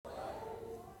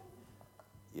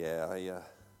Yeah,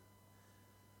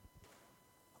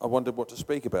 I wondered what to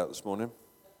speak about this morning.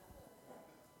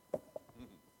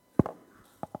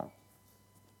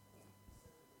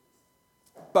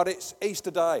 But it's Easter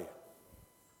Day.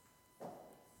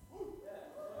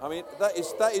 I mean, that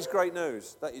is great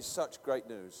news. That is such great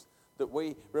news that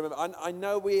we remember. I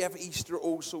know we have Easter at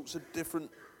all sorts of different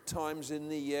times in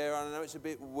the year. I know it's a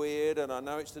bit weird, and I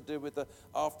know it's to do with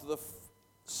after the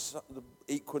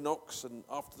equinox and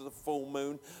after the full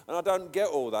moon, and I don't get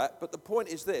all that. But the point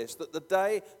is this: that the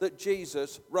day that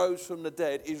Jesus rose from the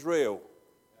dead is real,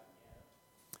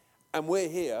 and we're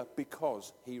here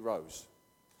because he rose.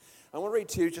 I want to read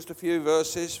to you just a few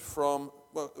verses from,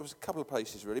 well, it was a couple of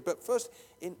places really, but first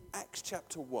in Acts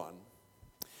chapter 1,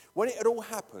 when it had all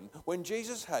happened, when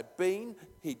Jesus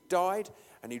he'd died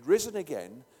and he'd risen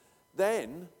again,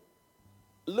 then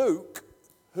Luke,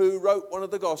 who wrote one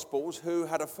of the Gospels, who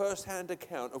had a first-hand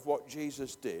account of what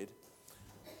Jesus did,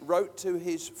 wrote to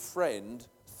his friend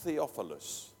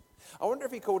Theophilus. I wonder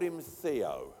if he called him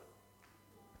Theo.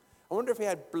 I wonder if he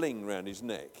had bling around his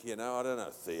neck, I don't know,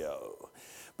 Theo.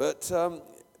 But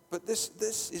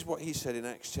this is what he said in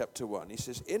Acts chapter 1. He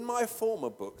says, "In my former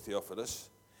book, Theophilus,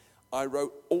 I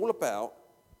wrote all about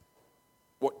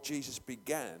what Jesus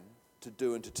began to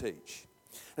do and to teach,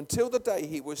 until the day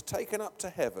he was taken up to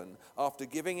heaven after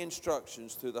giving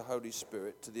instructions through the Holy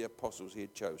Spirit to the apostles he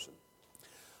had chosen.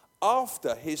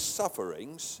 After his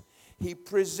sufferings, he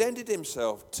presented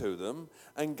himself to them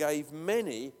and gave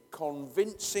many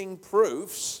convincing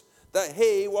proofs that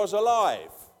he was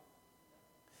alive.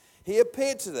 He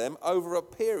appeared to them over a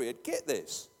period, get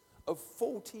this, of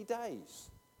 40 days.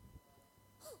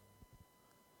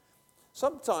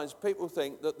 Sometimes people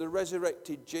think that the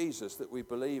resurrected Jesus that we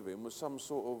believe in was some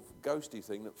sort of ghosty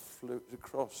thing that flew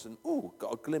across and,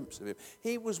 got a glimpse of him.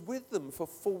 He was with them for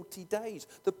 40 days,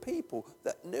 the people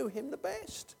that knew him the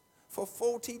best, for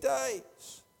 40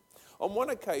 days. On one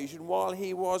occasion, while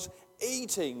he was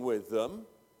eating with them,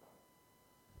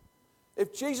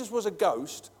 if Jesus was a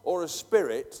ghost or a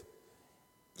spirit,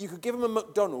 you could give him a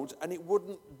McDonald's and it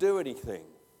wouldn't do anything.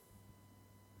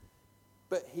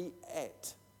 But he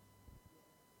ate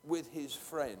with his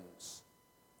friends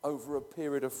over a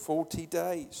period of 40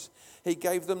 days. He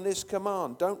gave them this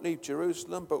command: don't leave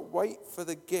Jerusalem, but wait for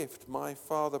the gift my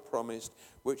Father promised,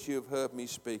 which you have heard me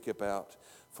speak about.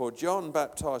 For John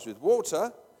baptized with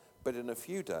water, but in a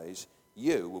few days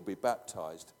you will be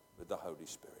baptized with the Holy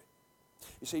Spirit."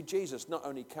 You see, Jesus not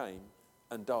only came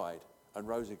and died and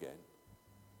rose again,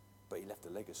 but he left a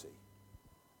legacy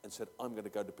and said, "I'm going to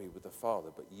go to be with the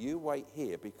Father, but you wait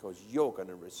here because you're going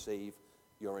to receive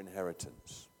your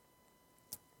inheritance."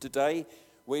 Today,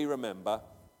 we remember,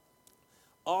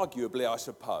 arguably, I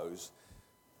suppose,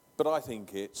 but I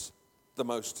think it's the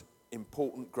most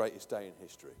important, greatest day in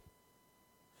history.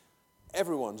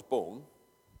 Everyone's born,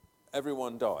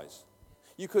 everyone dies.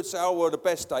 You could say, the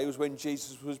best day was when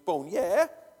Jesus was born. Yeah.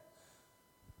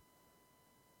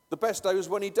 The best day was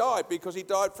when he died, because he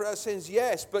died for our sins.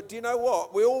 Yes, but do you know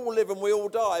what? We all live and we all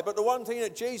die. But the one thing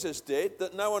that Jesus did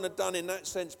that no one had done in that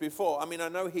sense before, I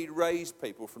know he raised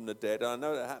people from the dead. I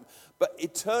know that happened. But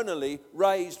eternally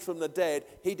raised from the dead,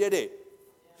 he did it.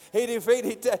 He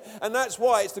defeated death. And that's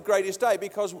why it's the greatest day,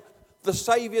 because the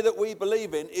Saviour that we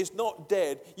believe in is not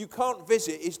dead. You can't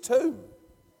visit his tomb.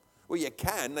 Well, you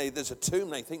can. There's a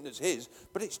tomb they think that's his,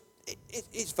 but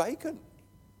it's vacant.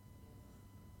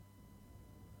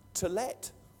 To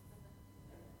let.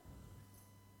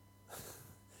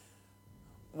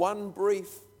 One brief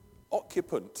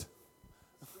occupant.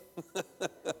 Was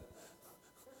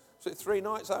it 3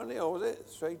 nights only, or was it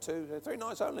 3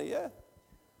 nights only? Yeah.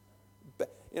 But,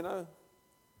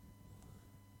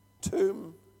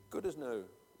 tomb, good as new,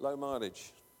 low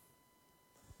mileage,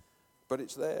 but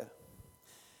it's there.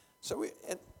 So you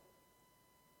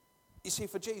see,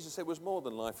 for Jesus, there was more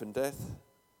than life and death.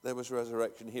 There was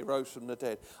resurrection. He rose from the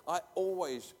dead. I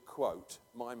always quote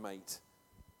my mate.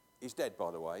 He's dead, by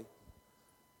the way,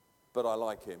 but I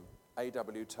like him.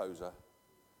 A.W. Tozer,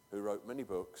 who wrote many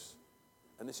books.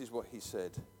 And this is what he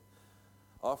said.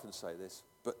 I often say this,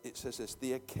 but it says this: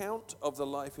 "The account of the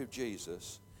life of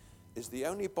Jesus is the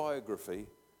only biography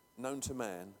known to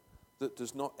man that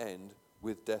does not end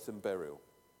with death and burial."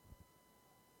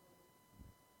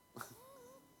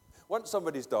 Once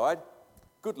somebody's died,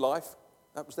 good life.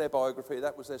 That was their biography,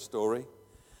 that was their story.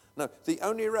 No, the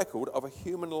only record of a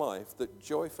human life that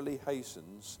joyfully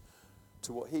hastens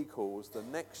to what he calls the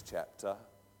next chapter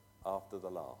after the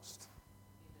last.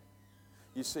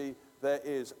 You see, there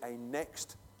is a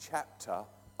next chapter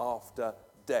after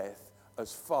death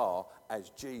as far as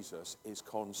Jesus is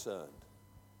concerned.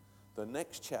 The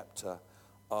next chapter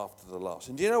after the last.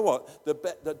 And do you know what?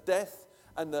 The death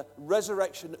and the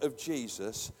resurrection of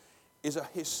Jesus is a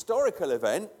historical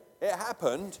event. It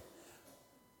happened,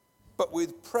 but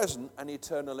with present and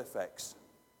eternal effects.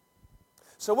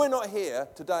 So we're not here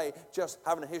today just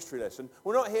having a history lesson.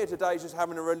 We're not here today just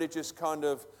having a religious kind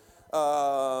of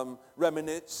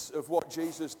reminiscence of what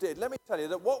Jesus did. Let me tell you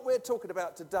that what we're talking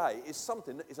about today is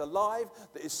something that is alive,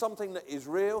 that is something that is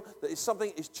real, that is something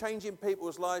that is changing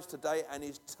people's lives today and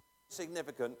is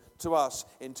significant to us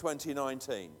in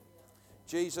 2019.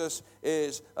 Jesus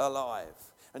is alive.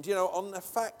 And you know, on the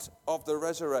fact of the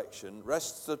resurrection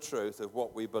rests the truth of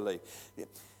what we believe.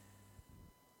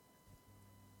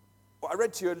 Well, I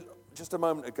read to you just a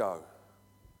moment ago.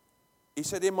 He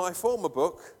said, in my former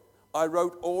book, I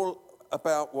wrote all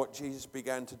about what Jesus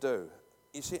began to do.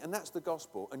 You see, and that's the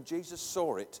gospel. And Jesus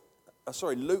saw it.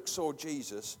 Luke saw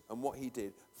Jesus and what he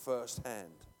did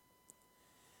firsthand.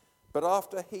 But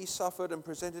after he suffered and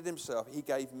presented himself, he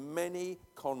gave many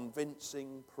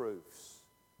convincing proofs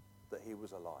that he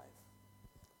was alive.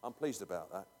 I'm pleased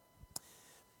about that.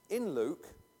 In Luke,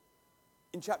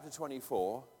 in chapter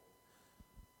 24,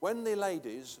 when the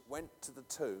ladies went to the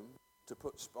tomb to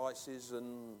put spices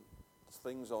and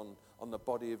things on the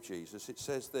body of Jesus, it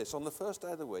says this: on the first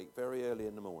day of the week, very early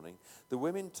in the morning, the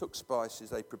women took spices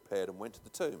they prepared and went to the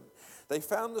tomb. They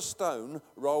found the stone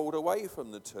rolled away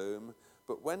from the tomb,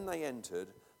 but when they entered,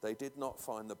 they did not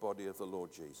find the body of the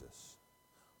Lord Jesus.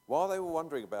 While they were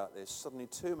wondering about this, suddenly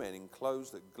two men in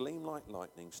clothes that gleamed like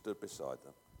lightning stood beside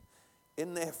them.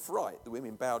 In their fright, the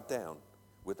women bowed down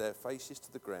with their faces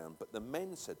to the ground, but the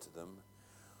men said to them,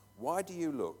 "Why do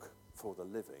you look for the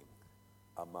living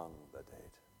among the dead?"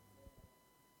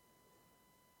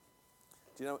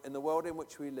 Do you know, in the world in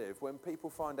which we live, when people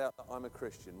find out that I'm a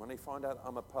Christian, when they find out that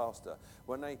I'm a pastor,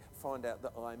 when they find out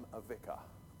that I'm a vicar,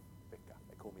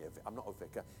 they call me a vicar. I'm not a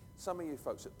vicar. Some of you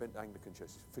folks at Bent Anglican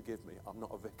churches, forgive me, I'm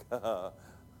not a vicar.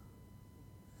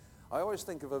 I always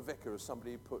think of a vicar as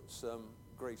somebody who puts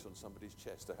grease on somebody's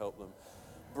chest to help them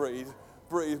breathe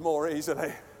more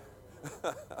easily.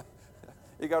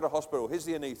 You go to hospital, here's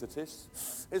the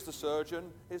anaesthetist, here's the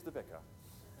surgeon, here's the vicar.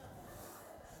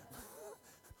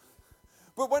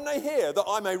 But when they hear that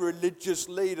I'm a religious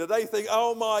leader, they think,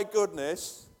 oh my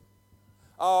goodness,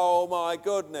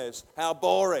 how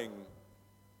boring.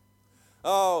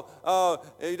 Oh,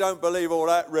 you don't believe all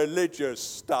that religious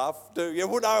stuff, do you?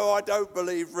 Well, no, I don't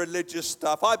believe religious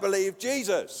stuff. I believe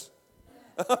Jesus.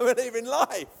 I believe in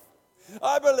life.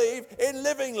 I believe in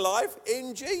living life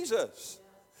in Jesus.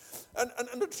 And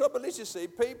the trouble is, you see,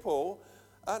 people,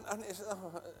 I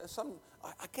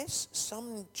guess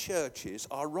some churches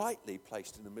are rightly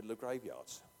placed in the middle of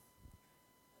graveyards.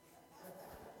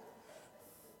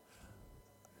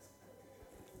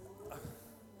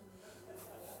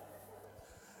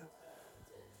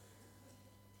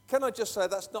 Can I just say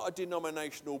that's not a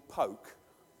denominational poke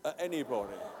at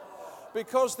anybody?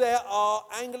 Because there are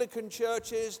Anglican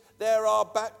churches, there are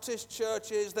Baptist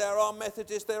churches, there are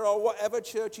Methodists, there are whatever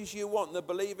churches you want that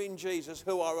believe in Jesus,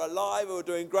 who are alive, who are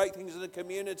doing great things in the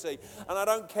community. And I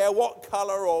don't care what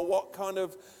colour or what kind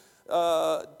of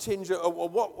tinge or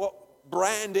what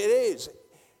brand it is.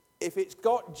 If it's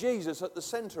got Jesus at the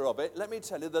centre of it, let me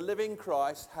tell you, the living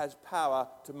Christ has power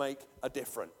to make a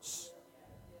difference.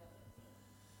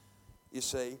 You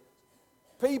see,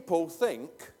 people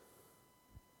think,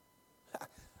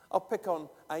 I'll pick on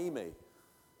Amy.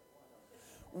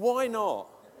 Why not?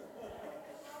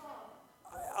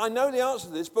 I know the answer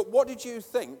to this, but what did you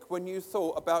think when you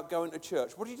thought about going to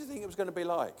church? What did you think it was going to be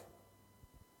like?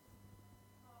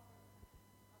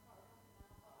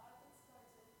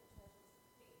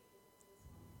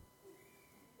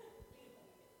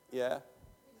 Yeah.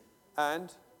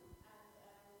 And?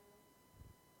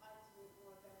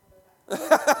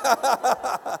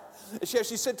 She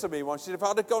actually said to me once, she said, if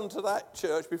I'd have gone to that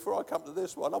church before I come to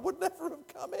this one, I would never have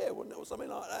come here, wouldn't it? Or something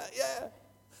like that. Yeah.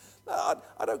 No,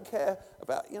 I don't care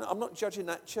about, I'm not judging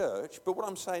that church, but what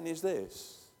I'm saying is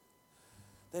this.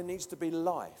 There needs to be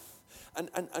life. And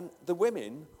the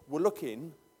women were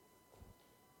looking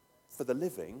for the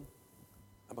living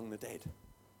among the dead.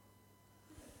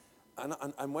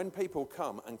 And when people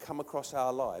come across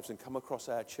our lives and come across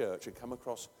our church and come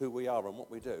across who we are and what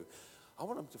we do, I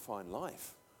want them to find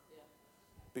life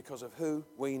because of who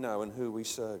we know and who we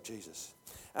serve, Jesus.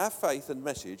 Our faith and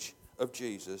message of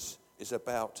Jesus is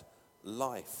about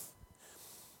life.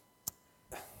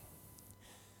 Do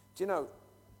you know,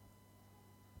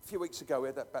 a few weeks ago we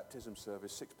had that baptism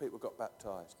service. 6 people got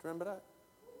baptized. Do you remember that?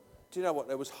 Do you know what?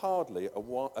 There was hardly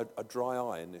a dry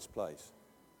eye in this place.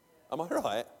 Am I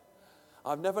right?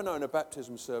 I've never known a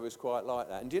baptism service quite like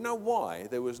that. And do you know why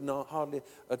there was hardly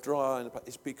a dry eye in the place?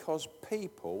 It's because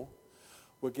people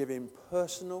were giving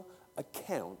personal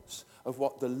accounts of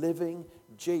what the living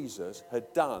Jesus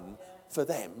had done for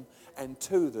them and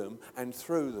to them and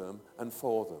through them and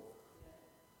for them.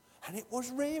 And it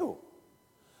was real.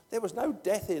 There was no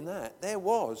death in that. There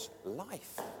was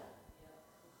life.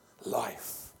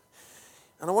 Life.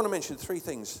 And I want to mention 3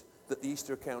 things that the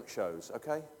Easter account shows,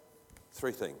 okay?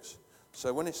 3 things.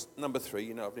 So when it's number 3,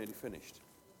 you know I've nearly finished.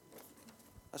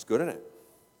 That's good, isn't it?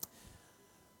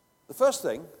 The first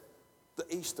thing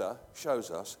that Easter shows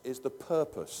us is the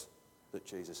purpose that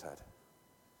Jesus had.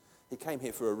 He came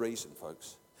here for a reason,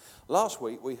 folks. Last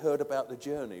week we heard about the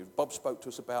journey. Bob spoke to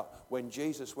us about when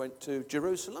Jesus went to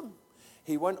Jerusalem.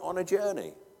 He went on a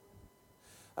journey.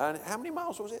 And how many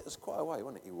miles was it? It was quite a way,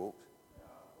 wasn't it, he walked?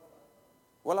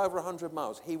 Well over 100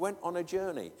 miles. He went on a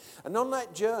journey. And on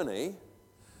that journey,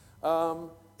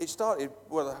 it started,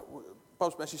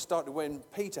 Bob's message started when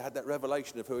Peter had that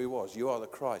revelation of who he was. You are the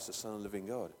Christ, the Son of the living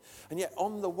God. And yet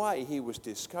on the way, he was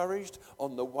discouraged.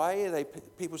 On the way,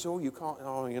 people said, you're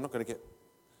not going to get,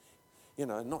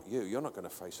 not you. You're not going to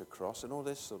face a cross and all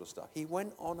this sort of stuff. He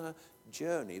went on a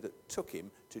journey that took him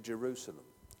to Jerusalem.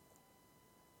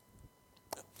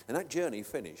 And that journey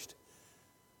finished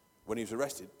when he was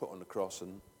arrested, put on the cross,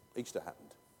 and Easter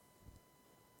happened.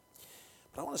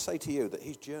 But I want to say to you that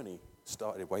his journey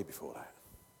started way before that.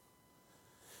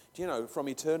 Do you know, from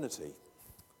eternity,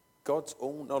 God's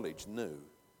all knowledge knew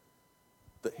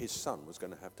that his son was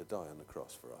going to have to die on the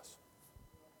cross for us.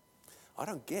 I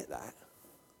don't get that.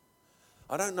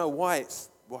 I don't know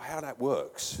how that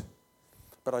works.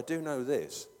 But I do know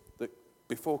this, that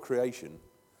before creation,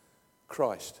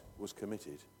 Christ was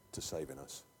committed to saving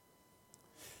us.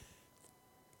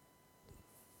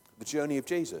 The journey of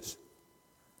Jesus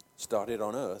started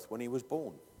on earth when he was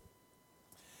born.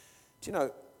 Do you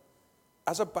know,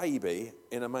 as a baby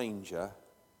in a manger,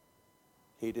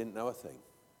 he didn't know a thing.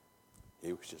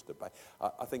 He was just a baby.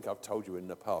 I think I've told you in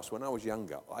the past, when I was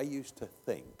younger, I used to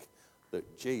think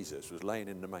that Jesus was laying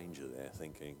in the manger there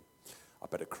thinking, I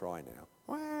better cry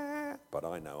now. But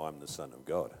I know I'm the Son of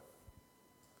God.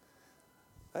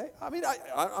 Hey, I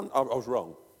was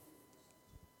wrong.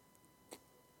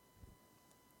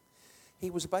 He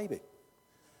was a baby.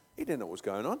 He didn't know what was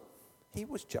going on. He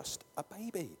was just a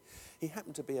baby. He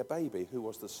happened to be a baby who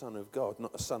was the Son of God,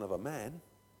 not the son of a man.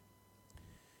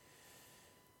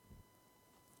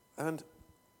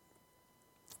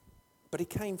 But he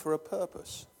came for a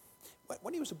purpose.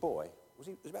 When he was a boy,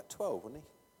 he was about 12, wasn't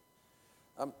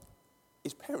he?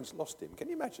 His parents lost him. Can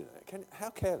you imagine that? How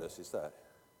careless is that?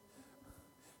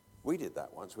 We did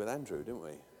that once with Andrew, didn't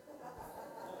we?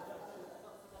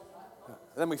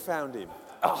 And then we found him.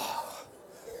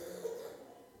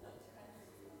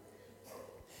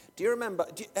 Do you remember,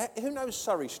 who knows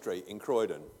Surrey Street in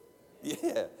Croydon?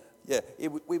 Yeah,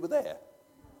 we were there.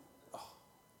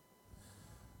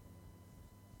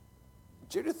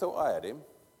 Judith thought I had him.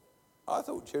 I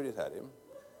thought Judith had him.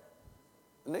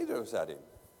 Neither of us had him.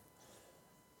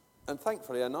 And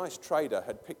thankfully, a nice trader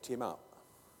had picked him up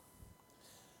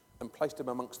and placed him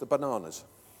amongst the bananas.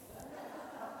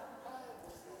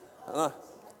 And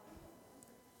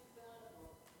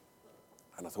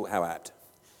I thought, how apt.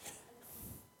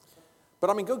 But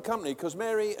I'm in good company because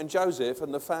Mary and Joseph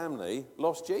and the family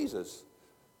lost Jesus.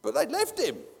 But they'd left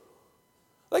him.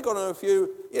 They got on a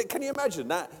few... Yeah, can you imagine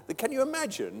that? Can you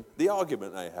imagine the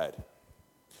argument they had?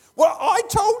 Well, I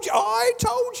told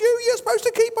you you're supposed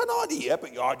to keep an eye on him. Yeah,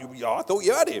 but I thought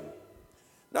you had him.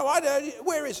 No,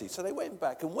 where is he? So they went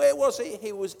back. And where was he?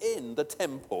 He was in the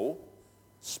temple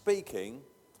speaking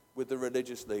with the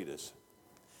religious leaders.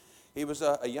 He was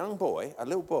a young boy, a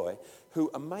little boy, who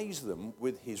amazed them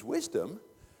with his wisdom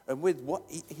and with what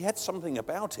he had something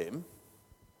about him.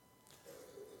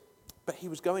 But he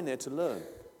was going there to learn.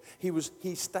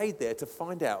 He stayed there to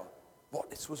find out what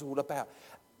this was all about.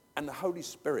 And the Holy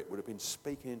Spirit would have been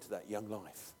speaking into that young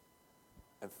life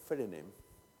and filling him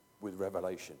with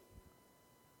revelation.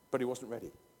 But he wasn't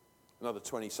ready. Another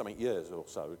 20-something years or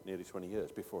so, nearly 20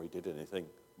 years, before he did anything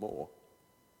more.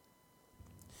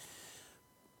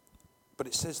 But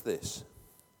it says this.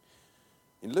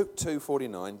 In Luke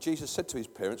 2:49, Jesus said to his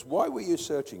parents, "Why were you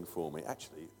searching for me?"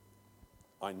 Actually,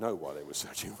 I know why they were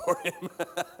searching for him.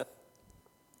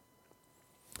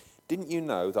 "Didn't you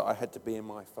know that I had to be in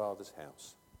my Father's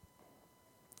house?"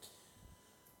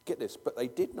 Get this, but they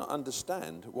did not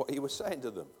understand what he was saying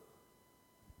to them.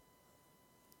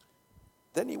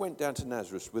 Then he went down to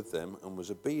Nazareth with them and was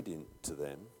obedient to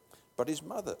them. But his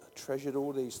mother treasured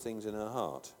all these things in her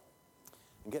heart.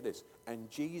 And get this, and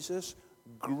Jesus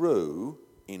grew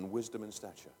in wisdom and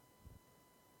stature.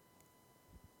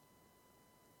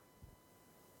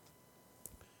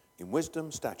 In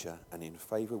wisdom, stature, and in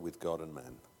favour with God and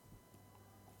man.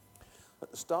 At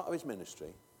the start of his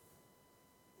ministry,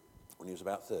 when he was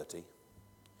about 30,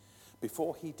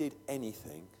 before he did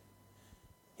anything,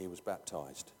 he was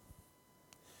baptized.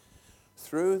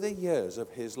 Through the years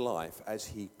of his life, as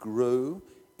he grew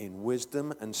in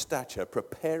wisdom and stature,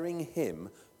 preparing him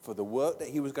for the work that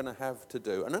he was going to have to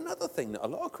do. And another thing that a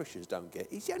lot of Christians don't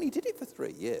get is he only did it for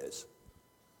 3 years.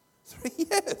 3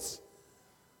 years.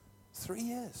 3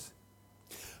 years.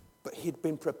 But he'd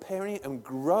been preparing and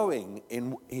growing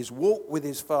in his walk with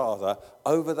his Father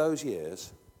over those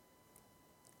years.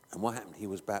 And what happened? He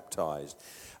was baptized.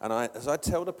 And as I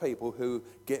tell the people who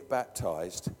get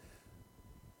baptized,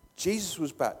 Jesus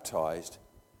was baptized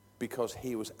because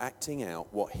he was acting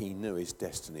out what he knew his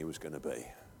destiny was going to be.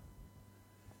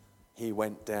 He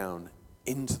went down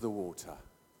into the water.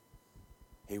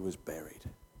 He was buried.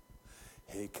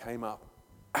 He came up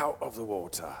out of the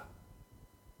water.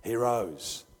 He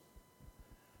rose.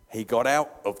 He got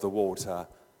out of the water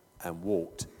and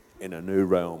walked in a new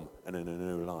realm and in a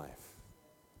new life.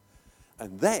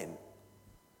 And then,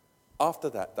 after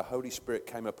that, the Holy Spirit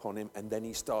came upon him, and then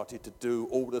he started to do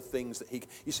all the things that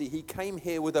he came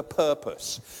here with a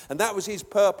purpose. And that was his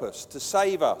purpose, to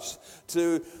save us,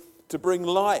 to bring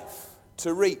life,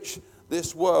 to reach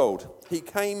this world. He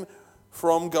came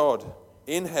from God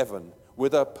in heaven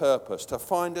with a purpose, to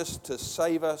find us, to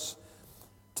save us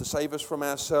from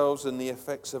ourselves and the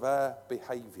effects of our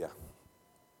behaviour.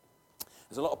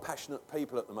 There's a lot of passionate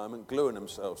people at the moment gluing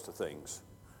themselves to things.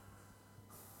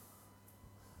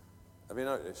 Have you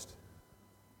noticed?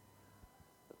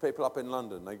 The people up in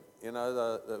London,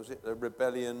 the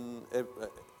rebellion,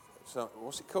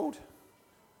 what's it called?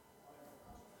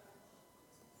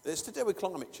 It's to do with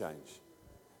climate change.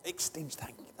 Extinction,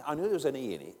 I knew there was an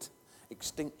E in it.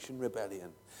 Extinction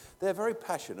Rebellion. They're very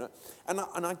passionate, and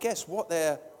I guess what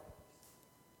they're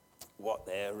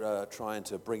trying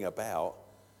to bring about,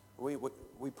 we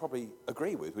probably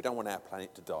agree with. We don't want our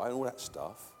planet to die and all that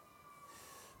stuff.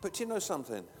 But do you know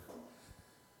something?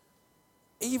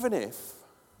 Even if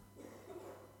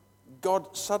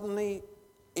God suddenly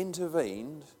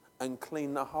intervened and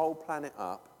cleaned the whole planet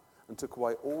up and took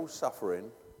away all suffering,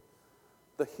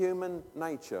 the human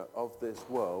nature of this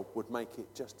world would make it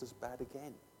just as bad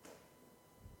again.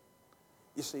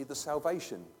 You see, the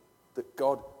salvation that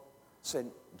God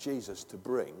sent Jesus to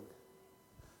bring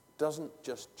doesn't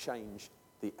just change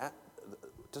the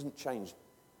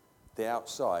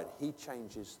outside. He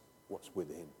changes what's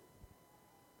within.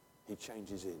 He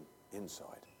changes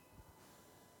inside.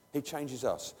 He changes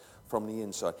us from the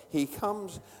inside. He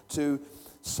comes to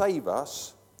save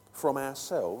us from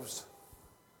ourselves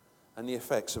and the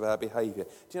effects of our behaviour.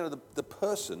 Do you know, the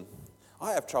person,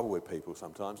 I have trouble with people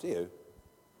sometimes, do you?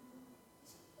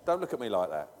 Don't look at me like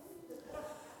that.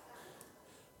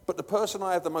 But the person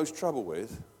I have the most trouble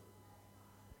with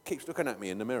keeps looking at me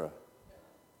in the mirror.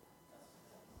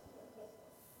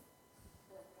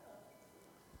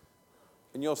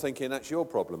 And you're thinking, that's your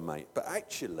problem, mate. But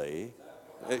actually,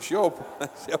 it's your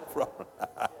problem.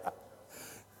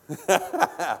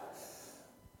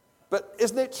 But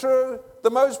isn't it true? The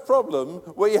most problem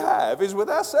we have is with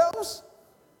ourselves.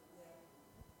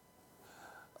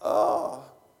 Oh,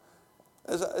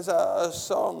 there's a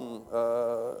song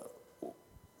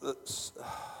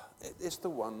it's the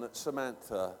one that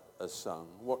Samantha has sung.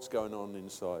 What's going on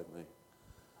inside me?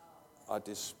 I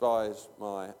despise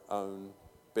my own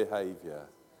behaviour.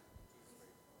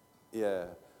 Yeah,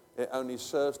 it only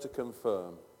serves to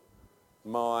confirm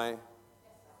my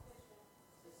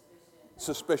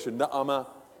suspicion that I'm a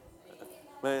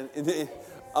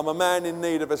man in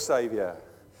need of a saviour.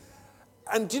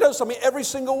 And do you know something? Every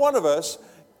single one of us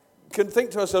can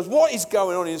think to ourselves, what is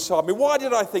going on inside me? Why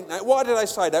did I think that? Why did I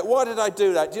say that? Why did I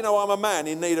do that? Do you know I'm a man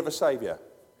in need of a saviour?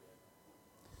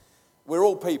 We're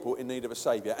all people in need of a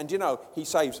saviour. And do you know, he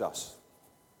saves us.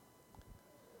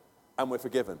 And we're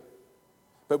forgiven.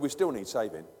 But we still need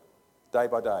saving, day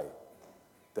by day,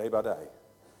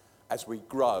 as we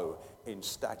grow in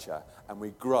stature and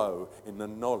we grow in the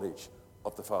knowledge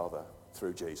of the Father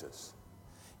through Jesus.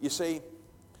 You see,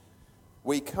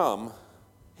 we come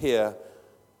here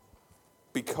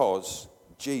because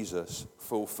Jesus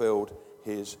fulfilled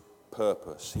his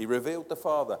purpose. He revealed the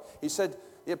Father. He said,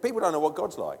 people don't know what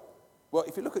God's like. Well,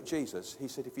 if you look at Jesus, he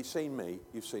said, if you've seen me,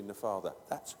 you've seen the Father.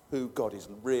 That's who God is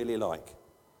really like.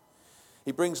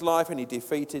 He brings life and he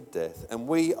defeated death. And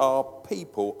we are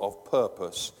people of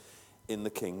purpose in the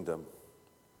kingdom.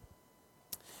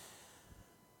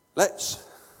 Let's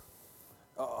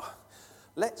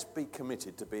let's be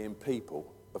committed to being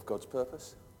people of God's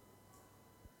purpose.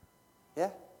 Yeah?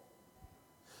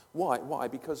 Why? Why?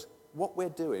 Because what we're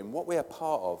doing, what we're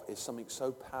part of, is something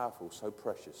so powerful, so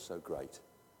precious, so great.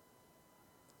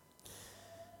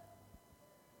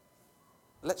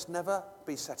 Let's never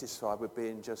be satisfied with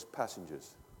being just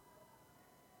passengers.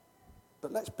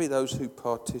 But let's be those who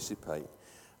participate.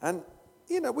 And,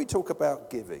 we talk about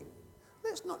giving.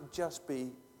 Let's not just be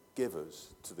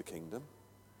givers to the kingdom.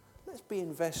 Let's be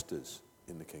investors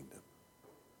in the kingdom.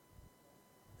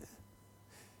 Yeah.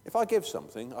 If I give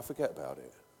something, I forget about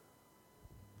it.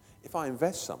 If I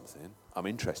invest something, I'm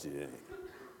interested in it.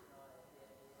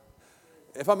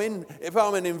 If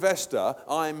I'm an investor,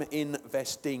 I'm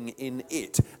investing in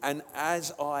it. And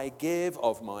as I give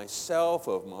of myself,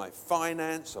 of my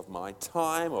finance, of my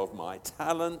time, of my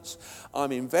talents,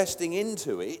 I'm investing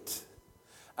into it,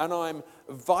 and I'm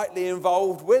vitally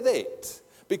involved with it.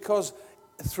 Because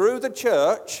through the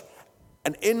church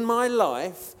and in my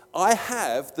life, I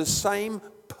have the same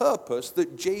purpose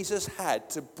that Jesus had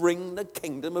to bring the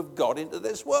kingdom of God into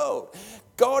this world.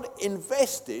 God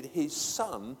invested his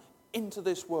son into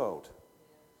this world.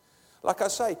 Like I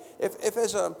say, if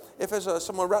there's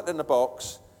someone rattling the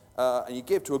box and you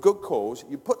give to a good cause,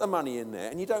 you put the money in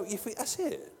there and you think, that's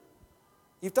it.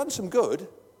 You've done some good.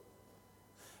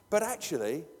 But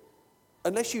actually,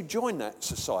 unless you join that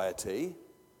society,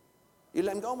 you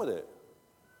let them go on with it.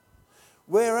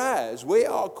 Whereas we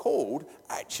are called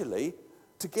actually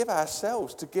to give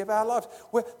ourselves, to give our lives.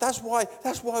 That's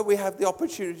why we have the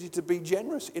opportunity to be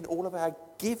generous in all of our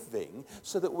giving,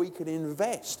 so that we can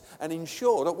invest and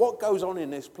ensure that what goes on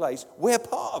in this place, we're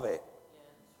part of it.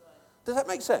 Does that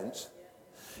make sense?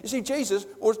 You see, Jesus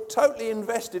was totally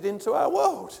invested into our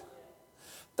world.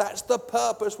 That's the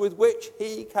purpose with which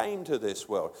he came to this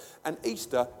world. And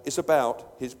Easter is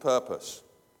about his purpose.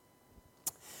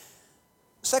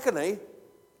 Secondly,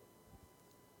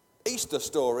 Easter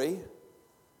story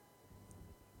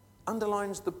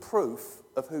underlines the proof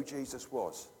of who Jesus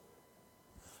was.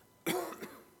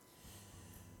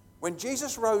 When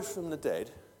Jesus rose from the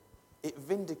dead, it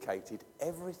vindicated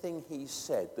everything he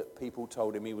said that people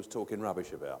told him he was talking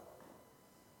rubbish about.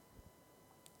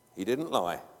 He didn't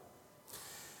lie.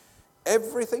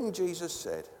 Everything Jesus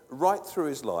said right through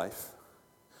his life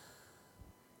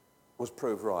was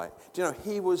proved right. Do you know,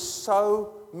 he was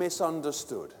so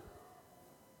misunderstood.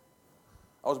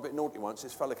 I was a bit naughty once.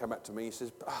 This fella came up to me. He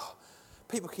says,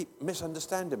 people keep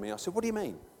misunderstanding me. I said, what do you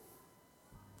mean?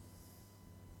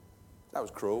 That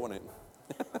was cruel, wasn't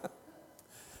it?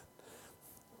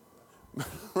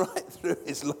 Right through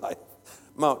his life.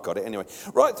 Mark got it anyway.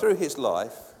 Right through his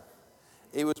life,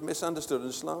 he was misunderstood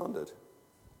and slandered.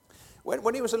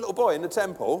 When he was a little boy in the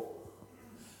temple,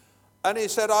 and he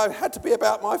said, I had to be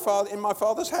about my father in my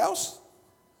father's house.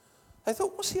 They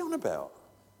thought, what's he on about?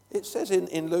 It says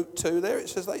in Luke 2 there, it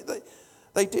says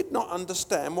they did not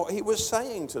understand what he was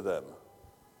saying to them.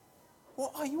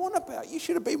 What are you on about? You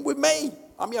should have been with me.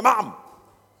 I'm your mum.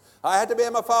 I had to be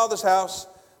in my father's house,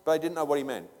 but I didn't know what he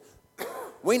meant.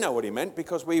 We know what he meant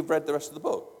because we've read the rest of the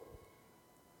book.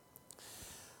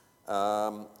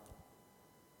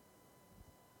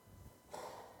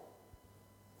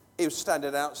 He was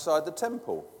standing outside the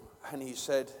temple, and he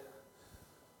said,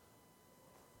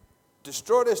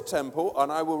 destroy this temple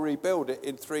and I will rebuild it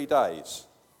in 3 days.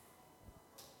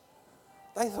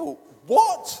 They thought,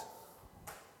 what?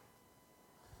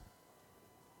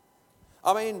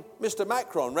 I mean, Mr.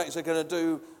 Macron reckons they're going to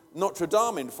do Notre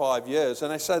Dame in 5 years,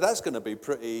 and they say that's going to be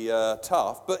pretty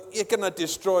tough, but you're going to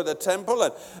destroy the temple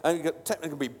and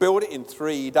technically build it in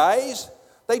 3 days.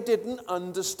 They didn't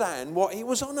understand what he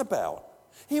was on about.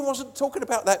 He wasn't talking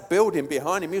about that building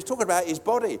behind him. He was talking about his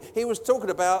body. He was talking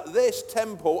about this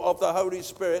temple of the Holy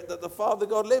Spirit that the Father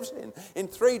God lives in. In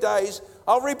 3 days,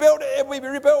 I'll rebuild it. It will be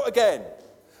rebuilt again.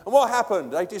 And what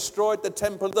happened? They destroyed the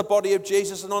temple of the body of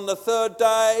Jesus, and on the third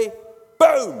day,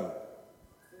 boom!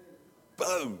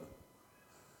 Boom.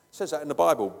 It says that in the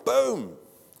Bible. Boom.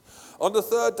 On the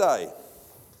third day.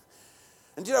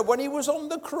 And you know, when he was on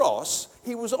the cross,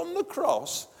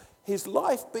 his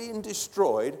life being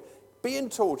destroyed, being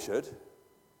tortured,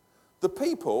 the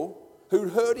people who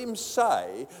heard him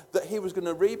say that he was going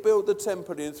to rebuild the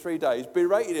temple in 3 days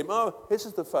berated him. Oh, this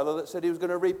is the fellow that said he was going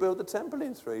to rebuild the temple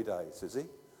in 3 days, is he?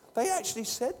 They actually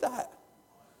said that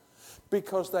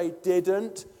because they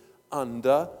didn't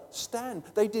understand.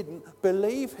 They didn't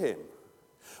believe him.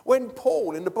 When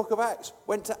Paul, in the book of Acts,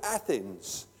 went to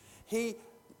Athens, he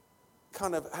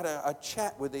kind of had a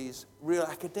chat with these real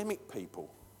academic people.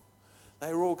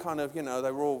 They were all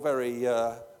they were all very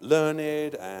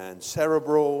learned and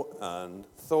cerebral and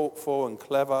thoughtful and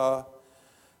clever.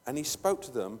 And he spoke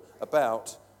to them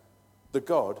about the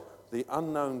God, the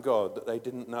unknown God that they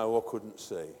didn't know or couldn't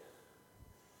see.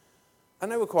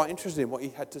 And they were quite interested in what he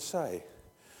had to say.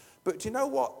 But do you know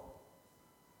what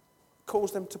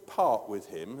caused them to part with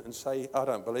him and say, I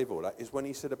don't believe all that, is when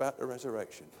he said about the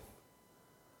resurrection.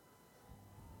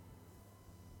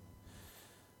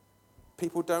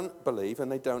 People don't believe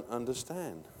and they don't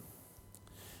understand.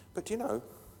 But do you know,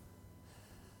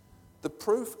 the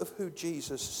proof of who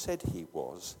Jesus said he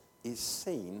was is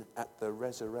seen at the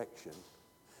resurrection.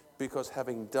 Because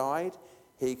having died,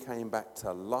 he came back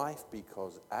to life,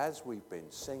 because as we've been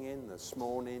singing this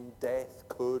morning, death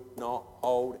could not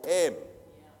hold him.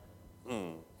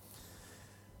 In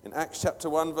Acts chapter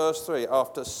 1 verse 3,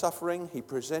 after suffering, he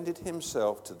presented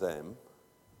himself to them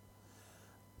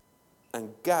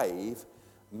and gave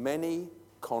many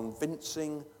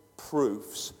convincing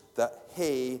proofs that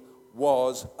he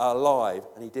was alive.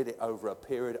 And he did it over a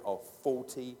period of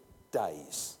 40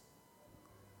 days.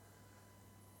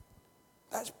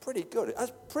 That's pretty good.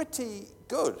 That's pretty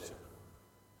good.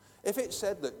 If it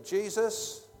said that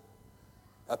Jesus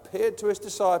appeared to his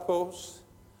disciples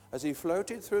as he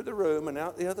floated through the room and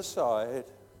out the other side,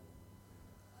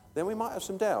 then we might have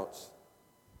some doubts.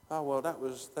 Oh, well,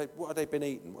 what had they been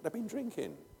eating? What had they been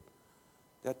drinking?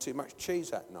 They had too much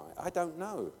cheese that night. I don't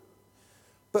know.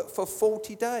 But for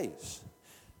 40 days,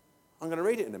 I'm going to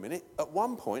read it in a minute. At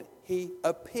one point, he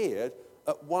appeared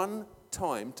at one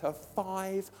time to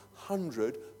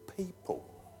 500 people.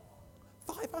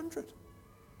 500.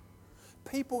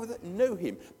 People that knew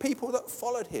him. People that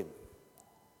followed him.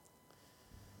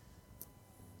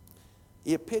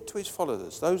 He appeared to his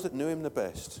followers, those that knew him the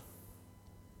best.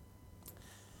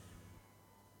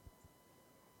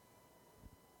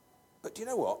 But do you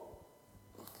know what?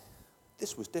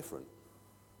 This was different.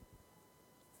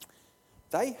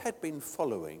 They had been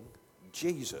following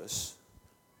Jesus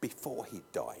before he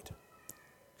died.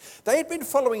 They had been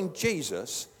following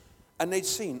Jesus, and they'd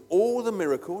seen all the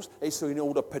miracles, they'd seen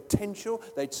all the potential,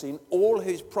 they'd seen all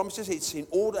his promises, they'd seen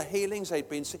all the healings they'd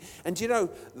been seeing. And you know,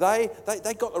 they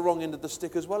got the wrong end of the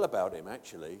stick as well about him,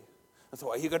 actually. I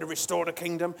thought, are you going to restore the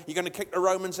kingdom? Are you going to kick the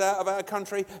Romans out of our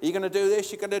country? Are you going to do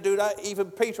this? You're going to do that?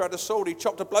 Even Peter had a sword, he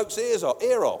chopped a bloke's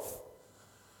ear off.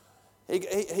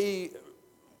 He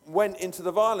went into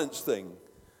the violence thing,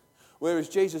 whereas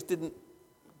Jesus didn't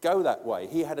go that way.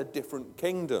 He had a different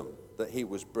kingdom that he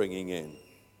was bringing in.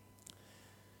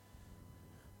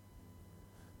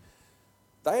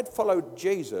 They had followed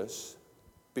Jesus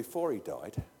before he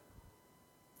died,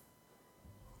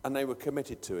 and they were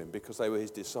committed to him because they were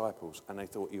his disciples and they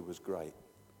thought he was great.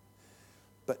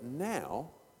 But now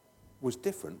was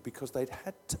different because they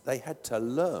had to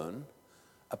learn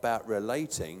about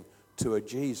relating to a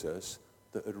Jesus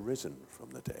that had risen from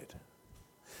the dead.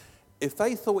 If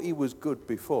they thought he was good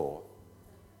before,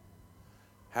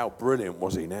 how brilliant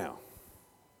was he now?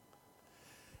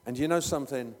 And you know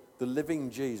something? The living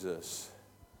Jesus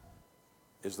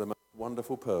is the most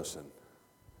wonderful person.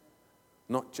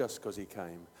 Not just because he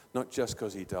came, not just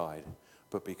because he died,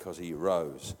 but because he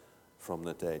rose from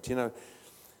the dead. You know,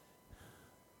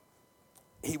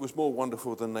 he was more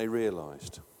wonderful than they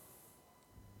realized.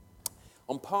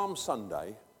 On Palm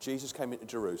Sunday, Jesus came into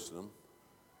Jerusalem,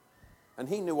 and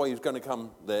he knew why he was going to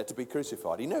come there to be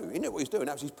crucified. He knew what he was doing.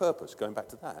 That was his purpose, going back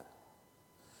to that.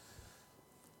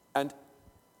 And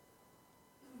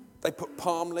they put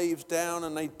palm leaves down,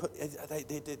 and they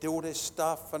did all this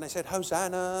stuff, and they said,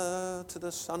 Hosanna to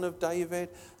the Son of David.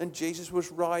 And Jesus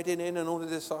was riding in, and all the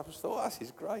disciples thought, oh, this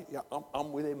is great. Yeah,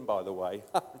 I'm with him, by the way.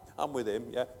 I'm with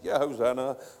him. Yeah,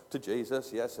 Hosanna to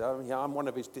Jesus. Yes, I'm one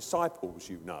of his disciples,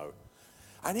 you know.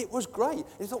 And it was great.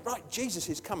 They thought, right, Jesus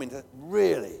is coming to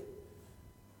really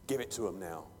give it to him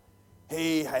now.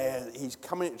 He's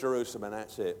coming to Jerusalem, and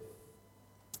that's it.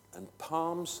 And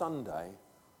Palm Sunday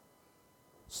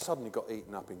suddenly got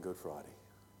eaten up in Good Friday.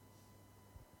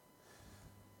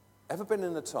 Ever been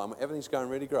in a time when everything's going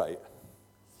really great?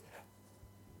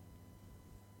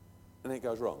 And it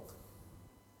goes wrong.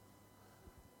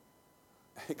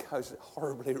 It goes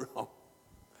horribly wrong.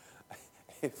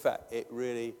 In fact, it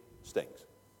really stinks.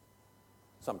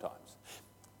 Sometimes.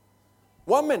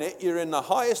 1 minute you're in the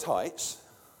highest heights,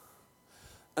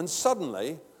 and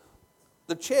suddenly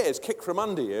the chair's kicked from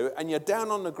under you, and you're down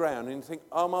on the ground, and you think,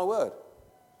 oh my word.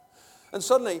 And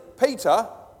suddenly Peter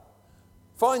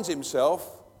finds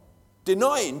himself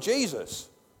denying Jesus.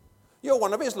 You're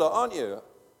one of his lot, aren't you?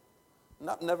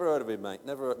 No, never heard of him, mate.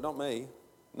 Not me,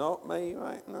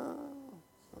 mate. No.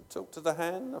 Talk to the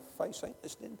hand, the face ain't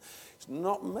listening. It's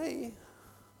not me.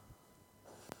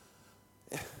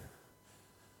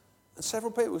 And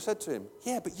several people said to him,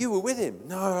 yeah, but you were with him.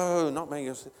 No, not me.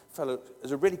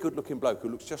 There's a really good-looking bloke who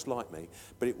looks just like me,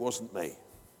 but it wasn't me.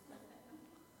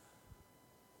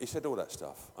 He said all that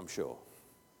stuff, I'm sure.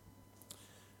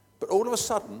 But all of a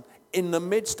sudden, in the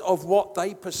midst of what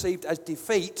they perceived as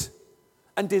defeat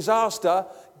and disaster,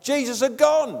 Jesus had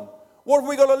gone. What have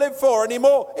we got to live for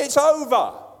anymore? It's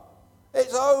over.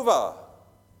 It's over.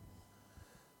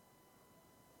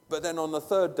 But then on the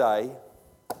third day,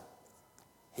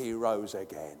 he rose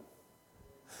again.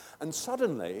 And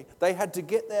suddenly, they had to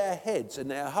get their heads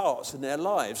and their hearts and their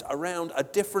lives around a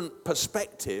different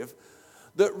perspective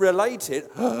that related,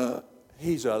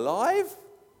 he's alive?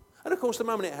 And of course, the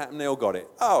moment it happened, they all got it.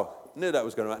 Oh, knew that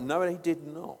was going to happen. No, he did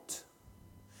not.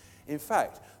 In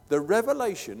fact, the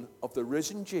revelation of the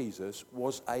risen Jesus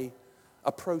was a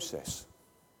process.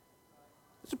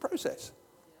 It's a process,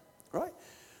 right?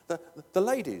 The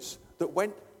ladies that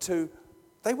went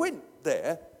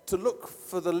there to look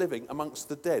for the living amongst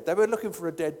the dead. They were looking for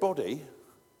a dead body,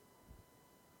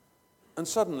 and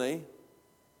suddenly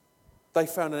they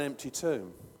found an empty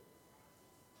tomb.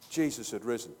 Jesus had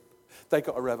risen. They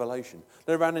got a revelation.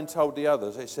 They ran and told the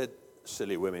others. They said,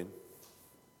 silly women,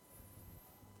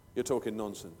 you're talking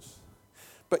nonsense.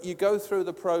 But you go through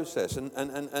the process,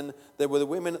 and there were the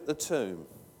women at the tomb.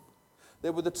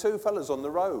 There were the two fellas on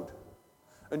the road.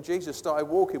 And Jesus started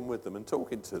walking with them and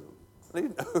talking to them. They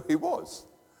didn't know who he was.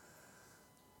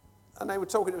 And they were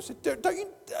talking to him and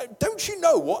said, don't you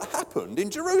know what happened in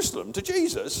Jerusalem to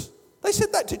Jesus? They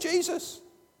said that to Jesus.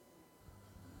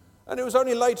 And it was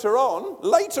only later on,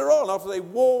 after they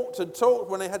walked and talked,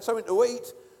 when they had something to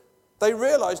eat, they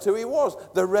realized who he was,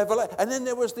 the revelation. And then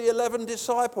there was the 11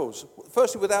 disciples,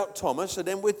 firstly without Thomas, and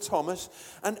then with Thomas,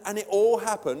 and it all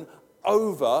happened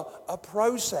over a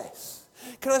process.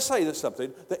 Can I say that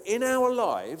something? That in our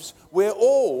lives, we're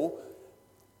all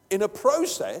in a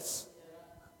process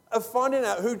of finding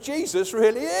out who Jesus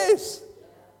really is.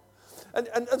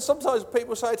 And sometimes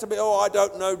people say to me, oh, I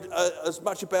don't know as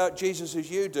much about Jesus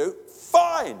as you do.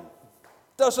 Fine.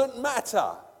 Doesn't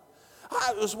matter.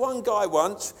 There was one guy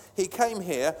once, he came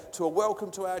here to a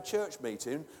welcome to our church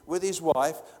meeting with his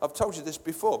wife. I've told you this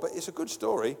before, but it's a good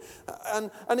story.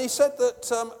 And he said that,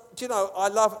 do you know, I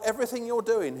love everything you're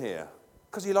doing here.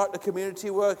 Because he liked the community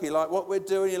work, he liked what we're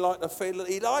doing, he liked the feel,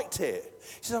 he liked it.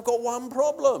 He said, I've got one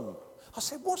problem. I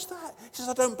said, what's that? He says,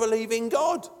 I don't believe in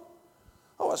God.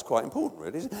 Oh, that's quite important,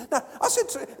 really, isn't it? Now, I said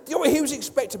to him, you know what he was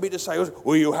expecting me to say? Was,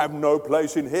 well, you have no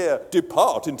place in here.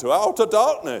 Depart into outer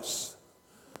darkness.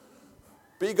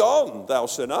 Be gone, thou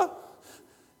sinner.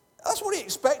 That's what he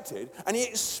expected. And he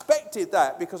expected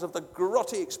that because of the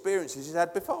grotty experiences he's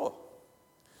had before.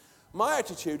 My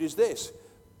attitude is this.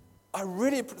 I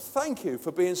really thank you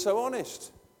for being so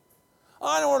honest.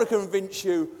 I don't want to convince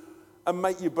you and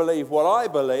make you believe what I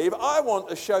believe. I want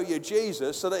to show you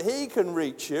Jesus so that he can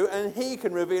reach you and he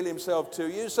can reveal himself to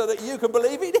you so that you can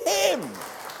believe in him.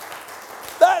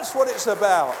 That's what it's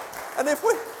about. And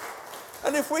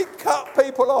if we cut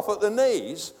people off at the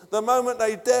knees, the moment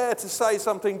they dare to say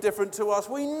something different to us,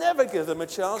 we never give them a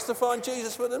chance to find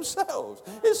Jesus for themselves.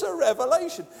 It's a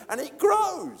revelation, and it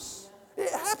grows.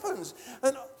 It happens.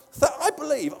 And I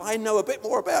believe I know a bit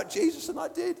more about Jesus than I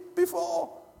did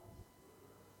before.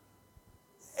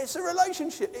 It's a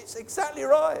relationship. It's exactly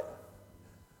right.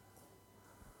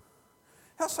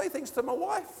 I say things to my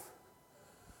wife,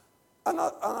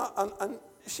 and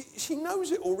she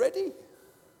knows it already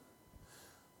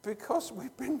because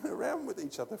we've been around with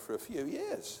each other for a few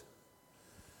years.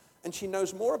 And she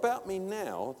knows more about me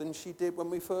now than she did when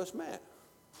we first met.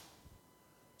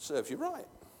 Serves you right.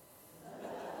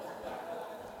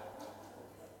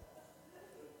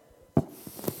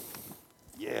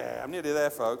 Yeah, I'm nearly there,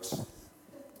 folks.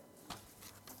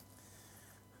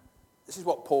 This is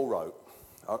what Paul wrote.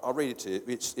 I'll read it to you.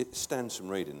 It stands from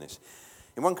reading this.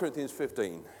 In 1 Corinthians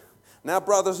 15. Now,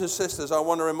 brothers and sisters, I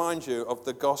want to remind you of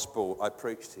the gospel I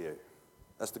preached to you.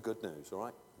 That's the good news, all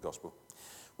right? Gospel.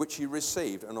 Which you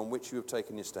received and on which you have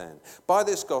taken your stand. By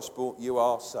this gospel you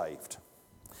are saved,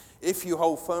 if you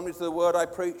hold firmly to the word I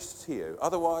preached to you.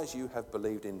 Otherwise you have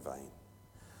believed in vain.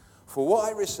 For what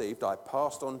I received I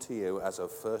passed on to you as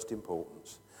of first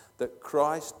importance, that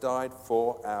Christ died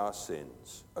for our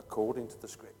sins, according to the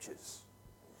Scriptures,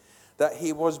 that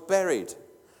he was buried,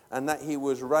 and that he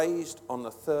was raised on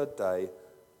the third day,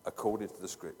 according to the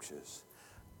Scriptures,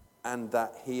 and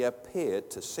that he appeared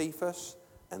to Cephas,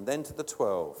 and then to the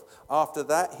 12. After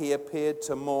that, he appeared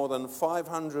to more than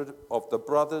 500 of the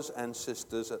brothers and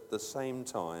sisters at the same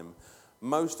time,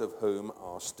 most of whom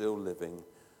are still living,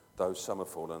 though some have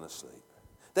fallen asleep.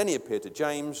 Then he appeared to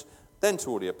James, then to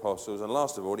all the apostles, and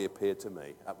last of all, he appeared to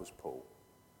me. That was Paul.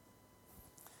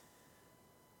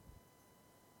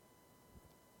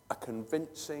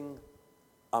 convincing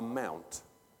amount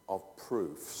of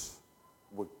proofs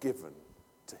were given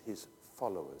to his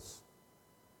followers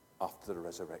after the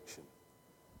resurrection.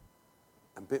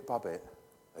 And bit by bit,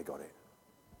 they got it.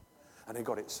 And they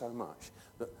got it so much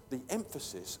that the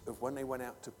emphasis of when they went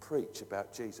out to preach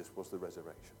about Jesus was the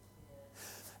resurrection.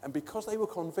 And because they were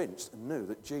convinced and knew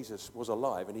that Jesus was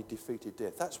alive and he defeated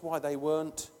death, that's why they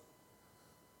weren't,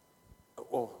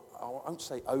 well, I won't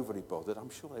say overly bothered, I'm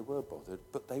sure they were bothered,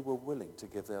 but they were willing to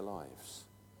give their lives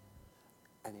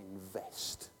and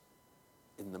invest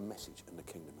in the message and the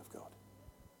kingdom of God.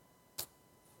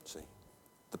 See,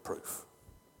 the proof.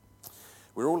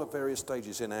 We're all at various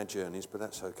stages in our journeys, but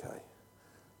that's okay.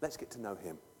 Let's get to know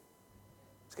him.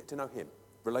 Let's get to know him,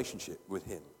 relationship with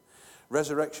him.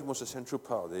 Resurrection was a central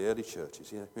part of the early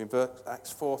churches. In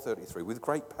Acts 4:33, with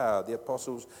great power the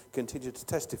apostles continued to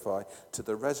testify to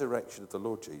the resurrection of the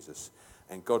Lord Jesus,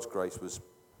 and God's grace was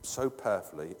so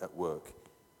powerfully at work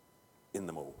in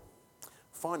them all.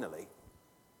 Finally,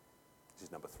 this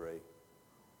is number 3.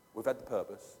 We've had the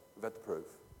purpose, we've had the proof.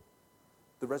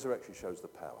 The resurrection shows the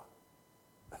power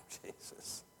of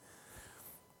Jesus.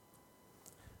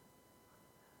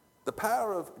 The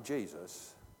power of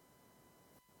Jesus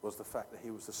was the fact that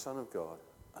he was the Son of God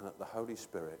and that the Holy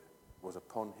Spirit was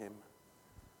upon him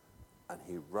and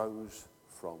he rose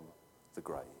from the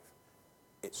grave.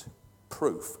 It's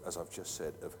proof, as I've just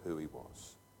said, of who he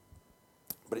was.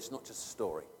 But it's not just a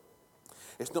story.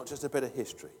 It's not just a bit of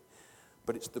history,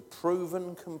 but it's the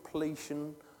proven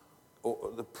completion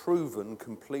or the proven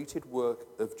completed work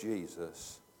of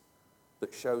Jesus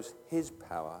that shows his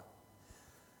power.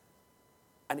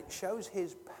 And it shows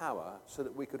his power so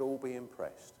that we could all be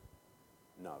impressed.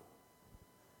 No.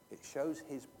 It shows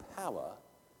his power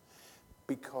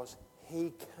because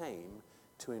he came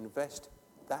to invest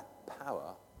that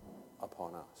power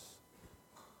upon us.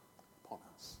 Upon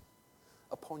us.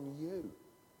 Upon you.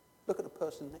 Look at the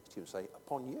person next to you and say,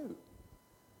 upon you.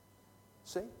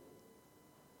 See?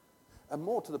 And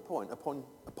more to the point,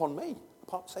 upon me.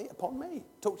 Say, upon me.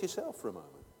 Talk to yourself for a moment.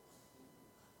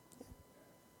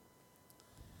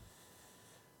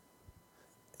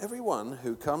 Everyone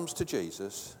who comes to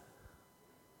Jesus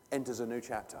enters a new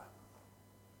chapter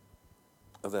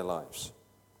of their lives.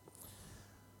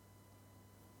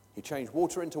 He changed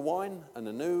water into wine, and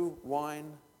the new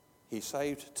wine he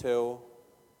saved till...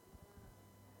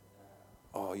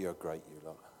 Oh, you're great, you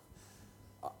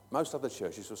lot. Most other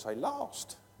churches will say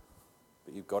last,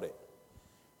 but you've got it.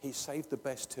 He saved the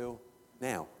best till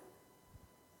now.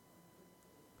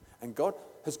 And God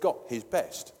has got his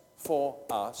best for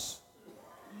us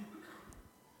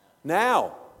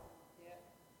now.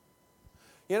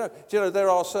 You know, there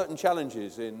are certain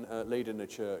challenges in leading the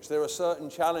church. There are certain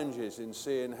challenges in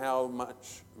seeing how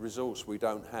much resource we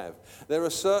don't have. There are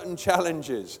certain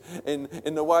challenges in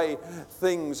the way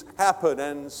things happen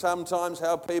and sometimes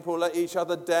how people let each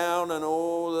other down and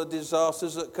all the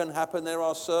disasters that can happen. There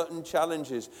are certain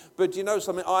challenges. But you know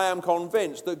something? I am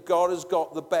convinced that God has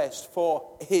got the best for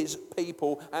his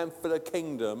people and for the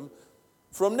kingdom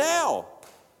from now.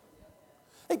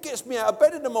 It gets me out of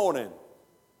bed in the morning.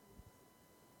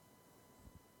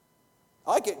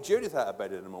 I get Judith out of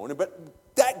bed in the morning, but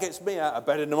that gets me out of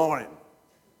bed in the morning.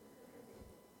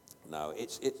 No,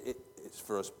 it's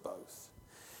for us both.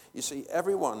 You see,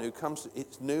 everyone who comes,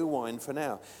 it's new wine for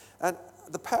now. And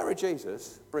the power of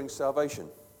Jesus brings salvation.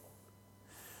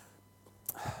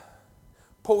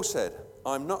 Paul said,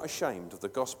 I'm not ashamed of the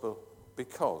gospel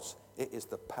because it is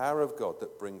the power of God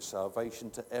that brings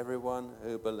salvation to everyone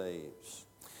who believes.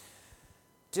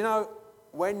 Do you know,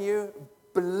 when you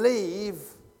believe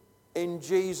in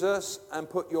Jesus and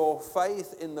put your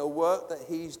faith in the work that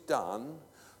he's done,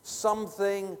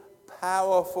 something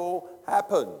powerful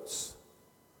happens.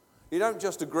 You don't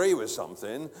just agree with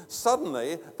something.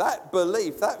 Suddenly, that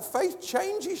belief, that faith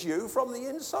changes you from the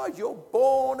inside. You're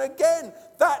born again.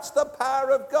 That's the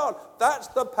power of God. That's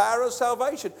the power of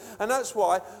salvation. And that's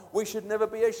why we should never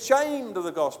be ashamed of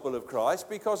the gospel of Christ,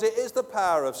 because it is the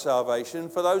power of salvation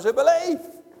for those who believe.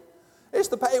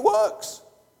 It works.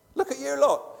 Look at you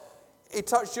lot. He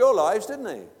touched your lives,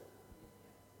 didn't he?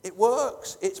 It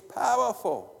works. It's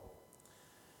powerful.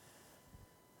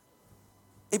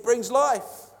 It brings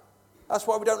life. That's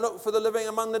why we don't look for the living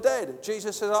among the dead.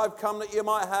 Jesus says, I've come that you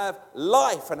might have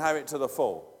life and have it to the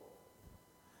full.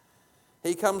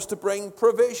 He comes to bring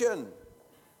provision.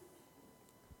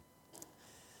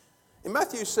 In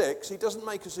Matthew 6, he doesn't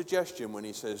make a suggestion when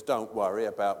he says, don't worry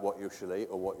about what you shall eat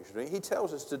or what you should drink. He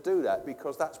tells us to do that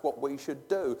because that's what we should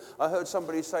do. I heard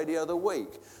somebody say the other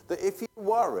week that if you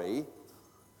worry,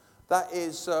 that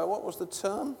is, what was the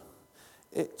term?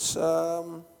 It's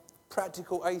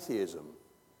Practical atheism.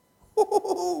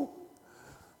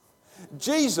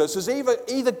 Jesus has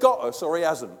either got us or he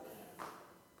hasn't.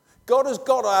 God has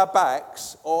got our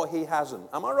backs or he hasn't.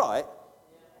 Am I right?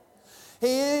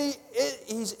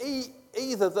 He's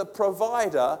either the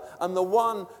provider and the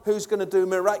one who's going to do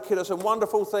miraculous and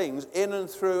wonderful things in and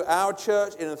through our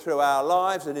church, in and through our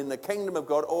lives and in the kingdom of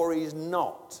God, or he's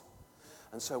not.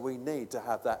 And so we need to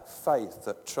have that faith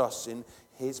that trusts in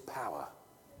his power.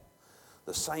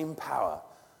 The same power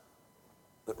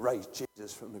that raised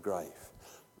Jesus from the grave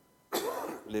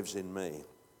lives in me.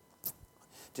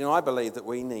 Do you know, I believe that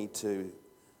we need to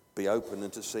be open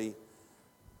and to see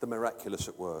the miraculous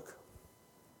at work.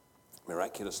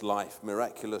 Miraculous life,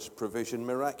 miraculous provision,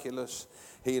 miraculous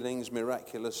healings,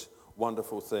 miraculous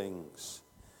wonderful things.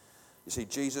 You see,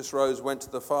 Jesus rose, went to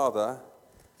the Father,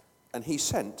 and he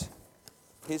sent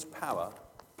his power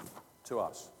to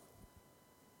us.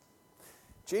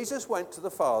 Jesus went to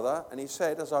the Father and he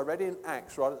said, as I read in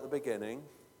Acts right at the beginning,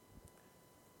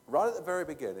 right at the very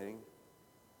beginning,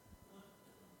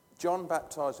 John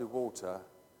baptized with water,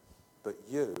 but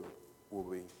you will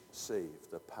receive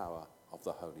the power of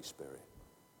the Holy Spirit.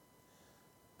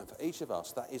 And for each of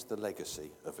us, that is the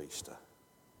legacy of Easter.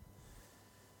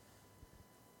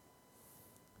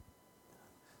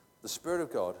 The Spirit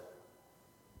of God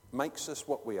makes us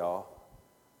what we are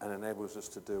and enables us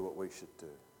to do what we should do.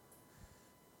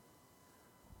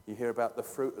 You hear about the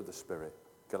fruit of the Spirit,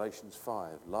 Galatians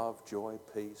 5, love, joy,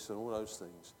 peace, and all those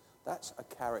things. That's a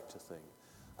character thing.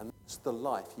 And that's the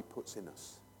life he puts in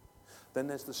us. Then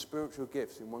there's the spiritual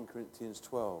gifts in 1 Corinthians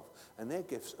 12. And they're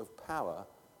gifts of power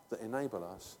that enable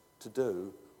us to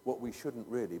do what we shouldn't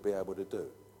really be able to do.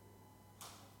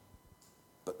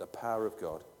 But the power of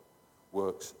God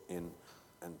works in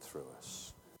and through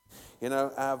us. You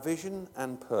know, our vision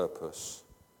and purpose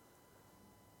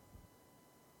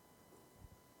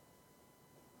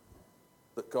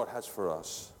that God has for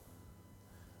us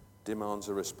demands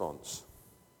a response.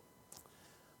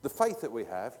 The faith that we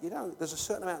have, you know, there's a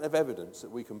certain amount of evidence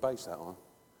that we can base that on.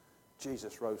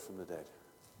 Jesus rose from the dead.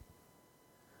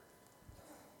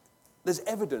 There's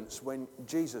evidence when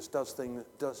Jesus does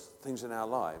things in our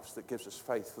lives that gives us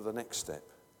faith for the next step.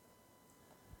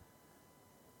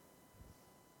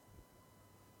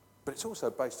 But it's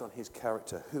also based on his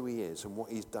character, who he is and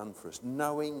what he's done for us,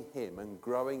 knowing him and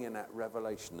growing in that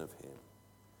revelation of him.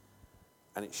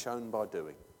 And it's shown by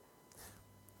doing.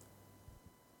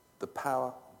 The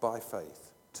power by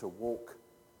faith to walk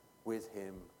with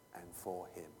him and for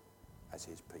him as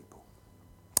his people.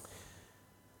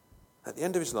 At the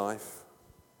end of his life,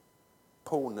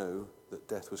 Paul knew that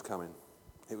death was coming.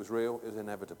 It was real, it was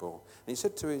inevitable. And he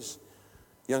said to his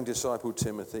young disciple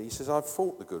Timothy, he says, I've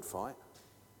fought the good fight.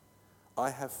 I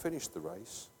have finished the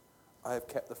race. I have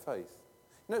kept the faith.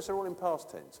 You notice they're all in past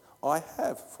tense. I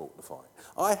have fought the fight.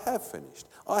 I have finished.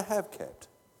 I have kept.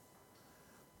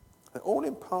 They're all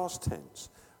in past tense.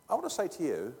 I want to say to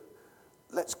you,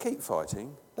 let's keep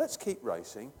fighting, let's keep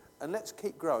racing, and let's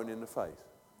keep growing in the faith.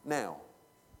 Now,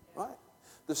 right?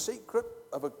 The secret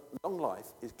of a long life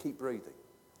is keep breathing.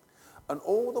 And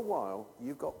all the while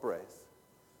you've got breath,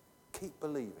 keep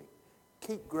believing,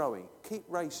 keep growing, keep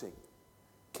racing,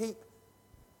 keep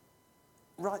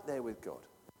right there with God.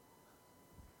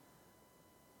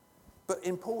 But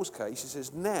in Paul's case, he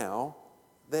says, now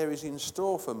there is in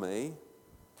store for me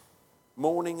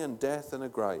mourning and death and a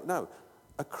grave. No,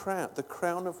 a crown, the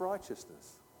crown of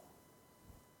righteousness,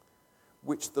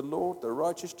 which the Lord, the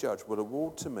righteous judge, will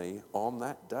award to me on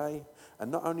that day.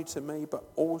 And not only to me, but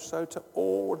also to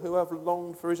all who have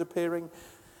longed for his appearing.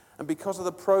 And because of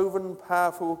the proven,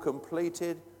 powerful,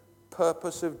 completed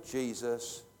purpose of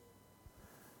Jesus,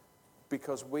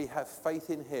 because we have faith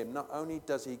in him, not only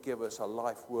does he give us a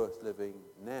life worth living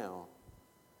now,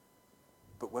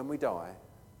 but when we die,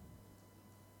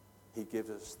 he gives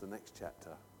us the next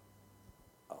chapter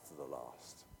after the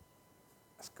last.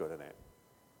 That's good, isn't it?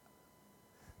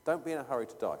 Don't be in a hurry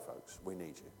to die, folks. We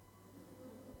need you.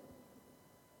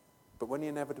 But when the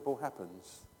inevitable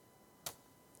happens,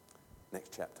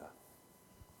 next chapter,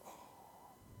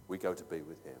 we go to be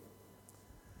with him.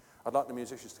 I'd like the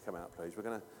musicians to come out, please. We're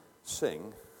going to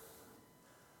sing,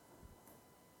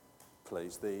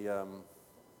 please, the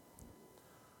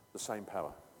same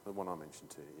power, the one I mentioned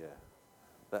to you, yeah.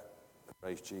 That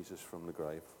raised Jesus from the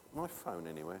grave. My phone,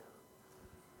 anyway.